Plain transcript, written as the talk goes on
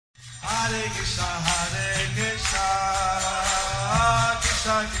Krishna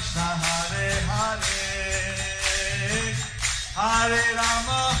Krishna Hare Hare Hare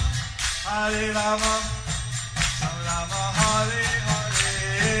Rama Rama Rama Hare Hare.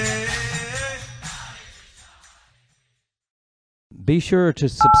 Be sure to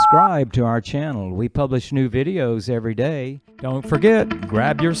subscribe to our channel. We publish new videos every day. Don't forget,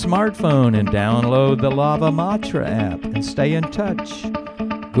 grab your smartphone and download the Lava Matra app and stay in touch.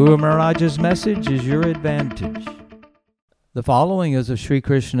 Guru Maharaj's message is your advantage. The following is a Sri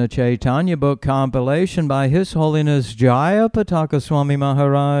Krishna Caitanya book compilation by His Holiness Jayapataka Swami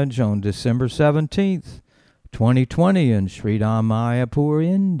Maharaj on December 17th, 2020 in Sridham, Mayapur,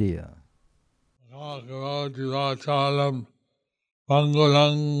 India.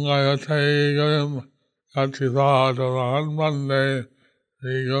 Pangulangayathayam Yatithādarahan Vande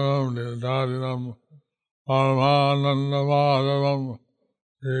Srigam Nidharinam Paramanandamādhavam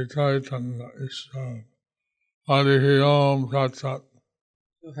Sri Caitanya Ishram Hare Om Tat Sat.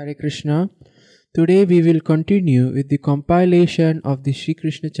 Hare Krishna. Today we will continue with the compilation of the Sri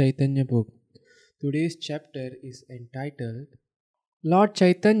Krishna Caitanya book. Today's chapter is entitled Lord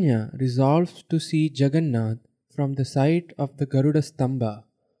Caitanya resolves to see Jagannātha from the side of the Garuḍa-stambha,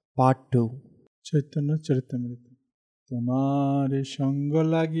 Part 2. Chaitanya Charitamrita. Tumare sanga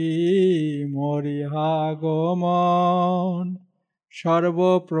lagi mori agomon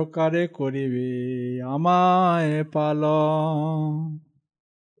sarvo prokare koribe amaye palon.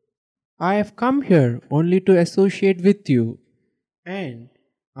 I have come here only to associate with you, and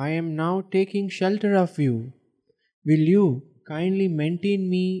I am now taking shelter of you. Will you kindly maintain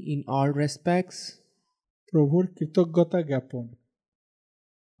me in all respects? প্রভুর কৃতজ্ঞতা জ্ঞাপন।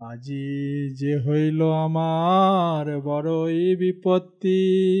 আজি যে হইল আমার বড়ই বিপত্তি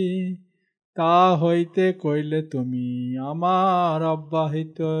তা হইতে কইলে তুমি আমার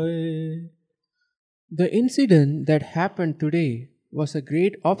অব্যাহৃত। The incident that happened today was a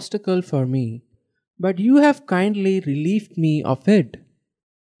great obstacle for me, but you have kindly relieved me of it.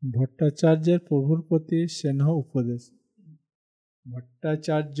 ভট্টাচার্যের প্রভুর প্রতি স্নেহ উপদেশ।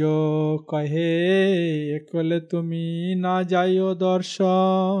 ভট্টাচার্য কহে একলে তুমি না যাইও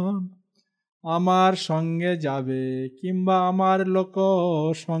দর্শন আমার সঙ্গে যাবে কিংবা আমার লোক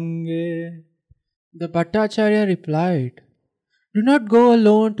সঙ্গে। The Bhattacharya replied, "Do not go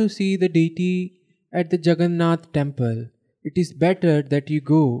alone to see the deity at the Jagannātha temple. It is better that you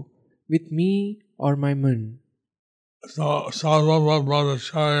go with me or my men." So Sarvabhauma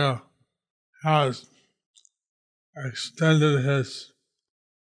Bhattacharya has extended his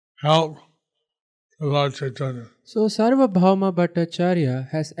help to Lord Caitanya. So Sarvabhauma Bhattacharya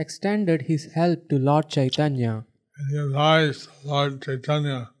has extended his help to Lord Caitanya. And he advised Lord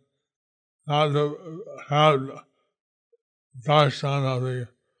Caitanya not to have darshan of the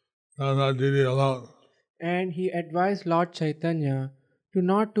Jagannātha deity alone. And he advised Lord Caitanya to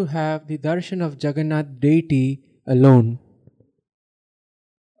not to have the darshan of Jagannātha deity alone.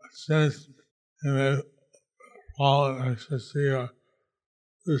 Since he may fall in ecstasy or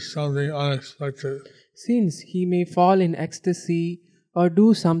do something unexpected. Since he may fall in ecstasy or do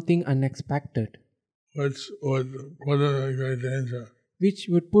something unexpected, Which would put him in great danger. which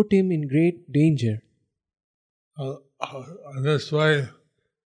would put him in great danger. In this way,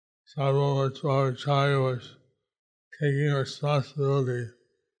 Sarvabhauma Bhattacharya was taking responsibility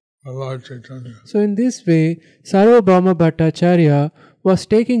for Lord Caitanya. So in this way, Sarvabhauma Bhattacharya was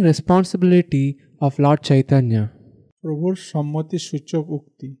taking responsibility of Lord Caitanya. প্রভুর সম্মতি সূচক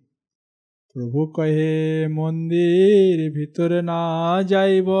উক্তি। প্রভু কহে মন্দির ভিতরে না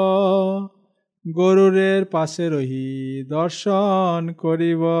যাইব গরুরের পাশে রহি দর্শন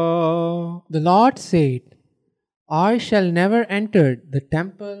করিব। The Lord said, "I shall never enter the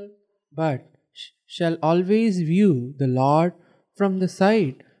temple, but shall always view the Lord from the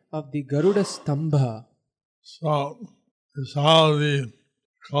side of the Garuḍa-stambha." So, it's how the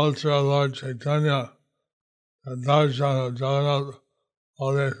culture of Lord Caitanya, the darshan of Jagannātha,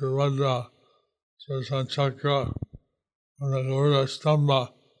 all the Garuḍa, Sudarshan Chakra, and the Garuḍa-stambha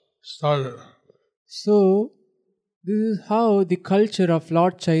started. So, this is how the culture of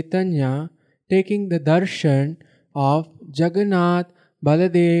Lord Caitanya taking the darshan of Jagannath,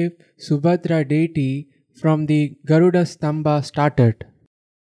 Baladev, Subhadra deity from the Garuḍa-stambha started.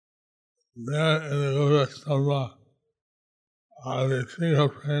 There in the Garuḍa-stambha are the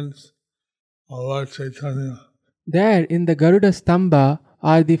fingerprints of Lord Caitanya. There in the Garuḍa-stambha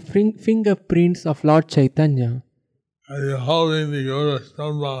are the fingerprints of Lord Caitanya. As he holding the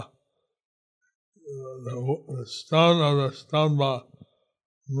Garuḍa-stambha, the stone of the stambha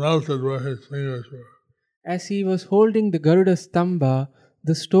melted where his fingers were. As he was holding the Garuḍa-stambha,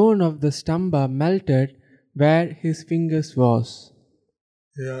 the stone of the stambha melted where his fingers was,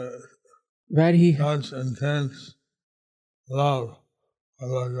 He had where such intense love for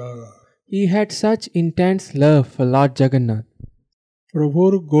Lord Jagannath. he had such intense love for Lord Jagannath.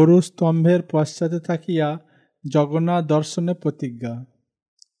 প্রভুর গরু স্তম্ভের পশ্চাতে থাকিয়া জগন্নাথ দর্শনে প্রতিজ্ঞা।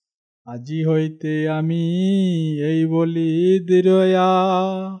 আজি হইতে আমি এই বলি দৃঢ়য়া,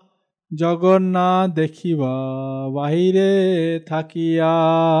 জগন্নাথ দেখিবা বাহিরে থাকিয়া।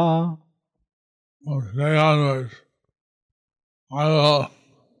 From today onwards, I will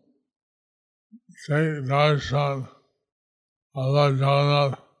take darshan of Lord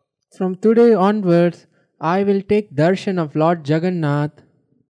Jagannath From today onwards, I will take darshan of Lord Jagannath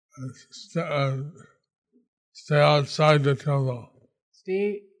and stay outside the temple, stay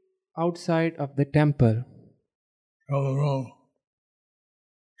outside of the temple, temple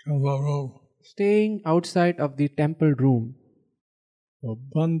room. staying outside of the temple room.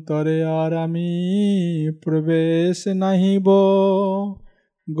 অভ্যন্তরে আর আমি প্রবেশ নাহিব,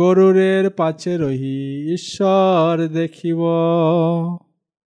 গরুরের পাছে রহি ঈশ্বর দেখিব।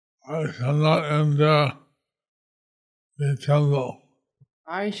 I shall not enter the temple.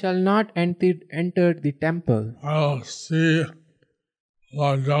 I shall not enter the temple. I will see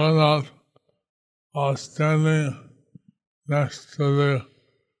Lord Jagannath while standing next to the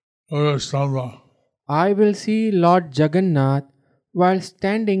Garuḍa-stambha. I will see Lord Jagannath while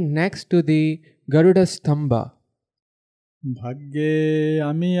standing next to the Garuḍa-stambha. ভাগ্যে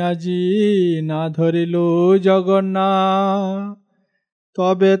আমি আজি না ধরিল জগন্নাথ,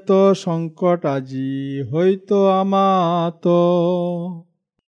 তবে তো সংকট আজি হইতো আমাত।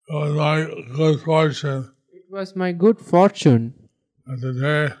 It was my good fortune It was my good fortune that the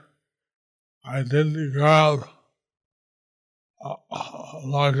day I didn't grab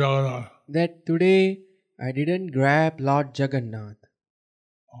Lord Jagannath. that today I didn't grab Lord Jagannath.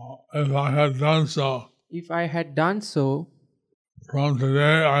 If I had done so, If I had done so, from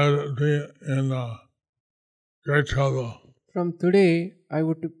today I would be in great trouble. from today I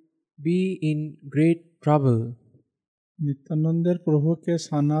would be in great trouble. নিত্যানন্দের প্রভুকে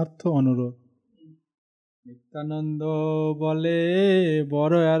সানার্থ অনুরোধ। নিত্যানন্দ বলে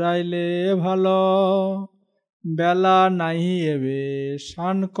বড় এড়াইলে ভালো, বেলা নাহি এবে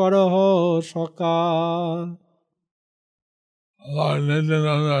শান করহ সকাল। Lord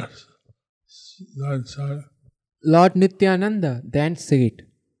Nityananda then said, Lord Nityananda then said,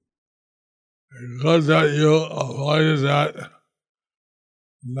 good that you avoided that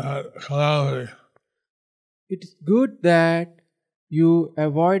calamity. it is good that you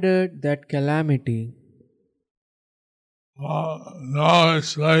avoided that calamity. Now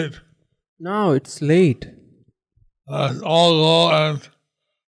it's late. Now it's late. Let's all go and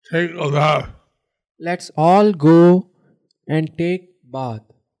take a bath. Let's all go and take bath.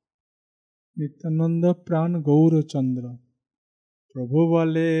 Nityananda প্রাণ গৌরচন্দ্র। প্রভু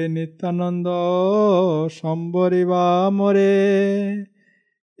বলে নিত্যানন্দ সম্বরিবা মরে,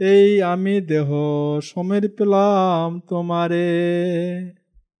 এই আমি দেহ সমীর পেলাম তোমারে।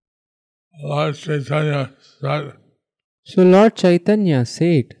 Lord Caitanya said, So Lord Caitanya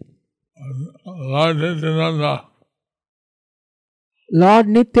said, Lord Nityananda, Lord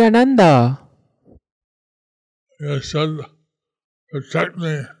Nityananda, you should protect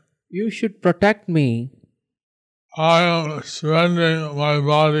me. you should protect me. I am surrendering my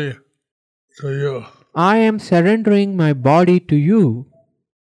body to you. I am surrendering my body to you.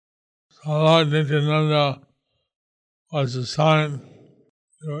 So Lord Nityananda was assigned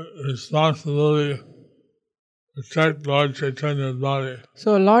the responsibility to protect Lord Chaitanya's body. So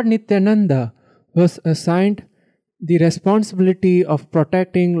Lord Nityananda was assigned the responsibility of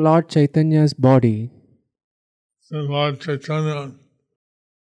protecting Lord Chaitanya's body. Since Lord Chaitanya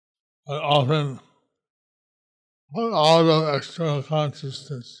had often put out of external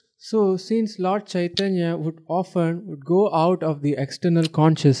consciousness, So since Lord Chaitanya would go out of the external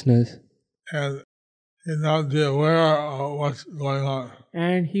consciousness, and he not be aware of what's going on.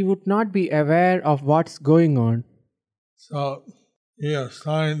 and he would not be aware of what's going on, So he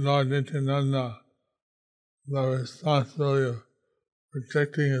assigned Lord Nityananda the responsibility of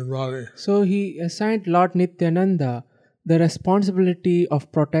protecting his body. so he assigned Lord Nityananda the responsibility of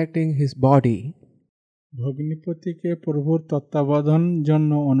protecting his body. ভগ্নিপতিকে প্রভুর তত্ত্বাবধান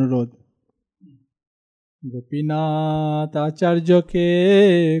জন্য অনুরোধ। গোপীনাথ আচার্যকে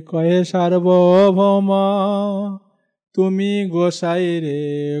কহে সার্বভৌম, তুমি গোসাই রে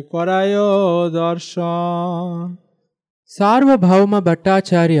করায় দর্শন। Sarvabhauma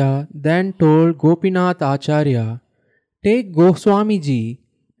Bhattacharya then told Gopinath Acharya, take Goswamiji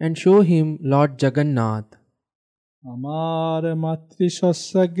and show him Lord Jagannath. আমার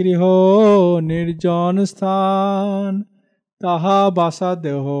মাতৃশস্যগৃহ নির্জন স্থান তাহা বাসা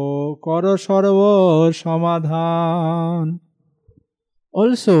দেহ কর সর্ব সমাধান.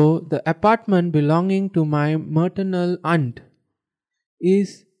 Also, the apartment belonging to my maternal aunt is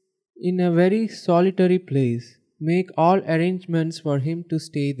in a very solitary place. Make all arrangements for him to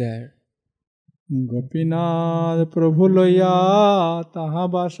stay there. Gopinath প্রভু লইয়া তাহা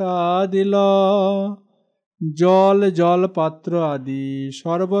বাসা দিল জল জল পাত্র আদি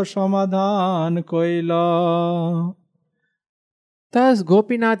সর্ব সমাধান কইল. Thus,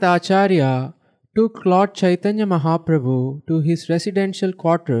 Gopinath Acharya took Lord Chaitanya Mahaprabhu to his residential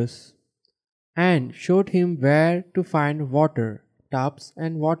quarters and showed him where to find water, tubs,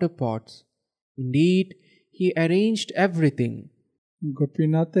 and water pots. Indeed, he arranged everything.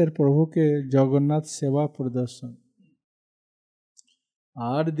 গোপীনাথের প্রভুকে জগন্নাথ সেবা প্রদর্শন.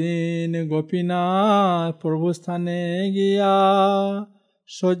 আর দিন গোপীনাথ প্রভু স্থানে গিয়া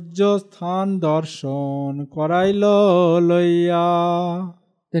সহ্য স্থান দর্শন করাইল লইয়া.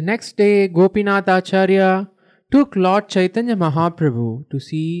 The next day, Gopinath Acharya took Lord Chaitanya Mahaprabhu to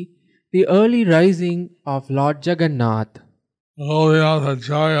see the early rising of Lord Jagannātha.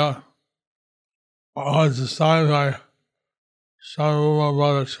 Garuḍa-stambha was assigned by Sarvabhauma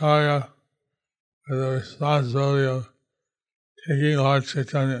Bhattacharya with the responsibility of taking Lord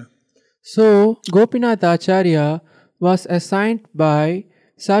Chaitanya. So, Gopinath Acharya was assigned by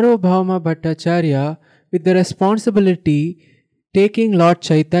Sarvabhauma Bhattacharya with the responsibility taking Lord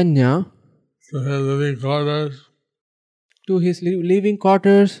Chaitanya to his living quarters to his living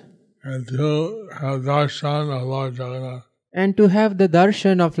quarters and to have darshan of Lord Jagannātha. and to have the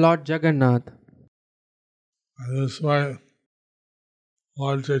darshan of Lord Jagannātha. And this way,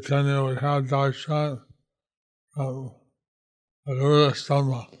 Lord Chaitanya would have darshan from the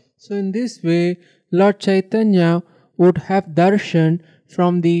Garuḍa-stambha. So, in this way, Lord Chaitanya would have darshan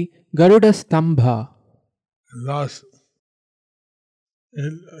from the Garuḍa-stambha. And thus, he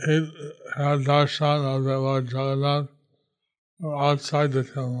had darshan of the Lord Jagannātha from outside the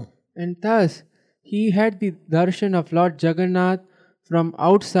temple. And thus, he had the darshan of Lord Jagannātha from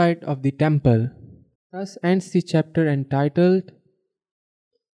outside of the temple. Thus ends the chapter entitled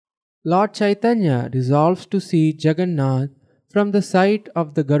Lord Chaitanya resolves to see Jagannātha from the site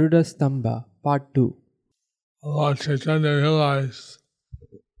of the Garuḍa-stambha, Part 2. Lord Chaitanya realized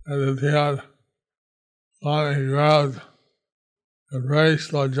that if he had gone and grabbed,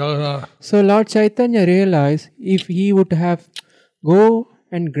 embraced Lord Jagannātha, So Lord Chaitanya realized if he would have go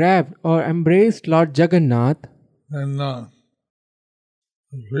and grabbed or embraced Lord Jagannātha, then the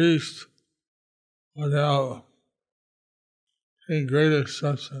priest would have taken great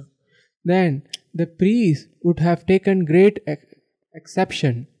exception. then the priest would have taken great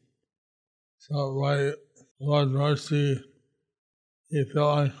exception. So by Lord's mercy, he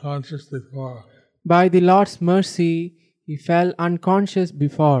fell unconscious before. By the Lord's mercy, he fell unconscious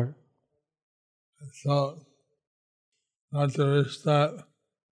before. And so, not to risk that,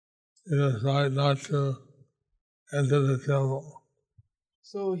 he decided not to enter the temple.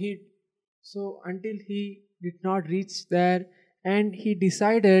 So until he did not reach there, and he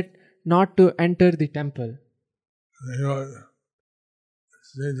decided not to enter the temple. And he would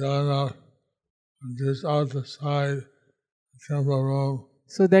see Jagannātha from just outside the temple room.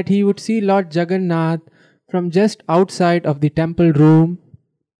 So that he would see Lord Jagannātha from just outside of the temple room,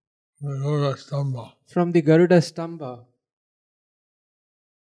 The Garuḍa-stambha. from the Garuḍa-stambha.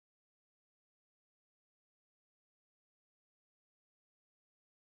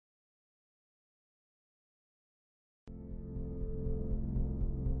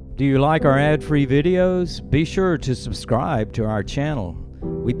 Do you like our ad-free videos? Be sure to subscribe to our channel.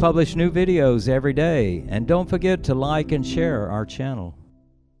 We publish new videos every day, and don't forget to like and share our channel.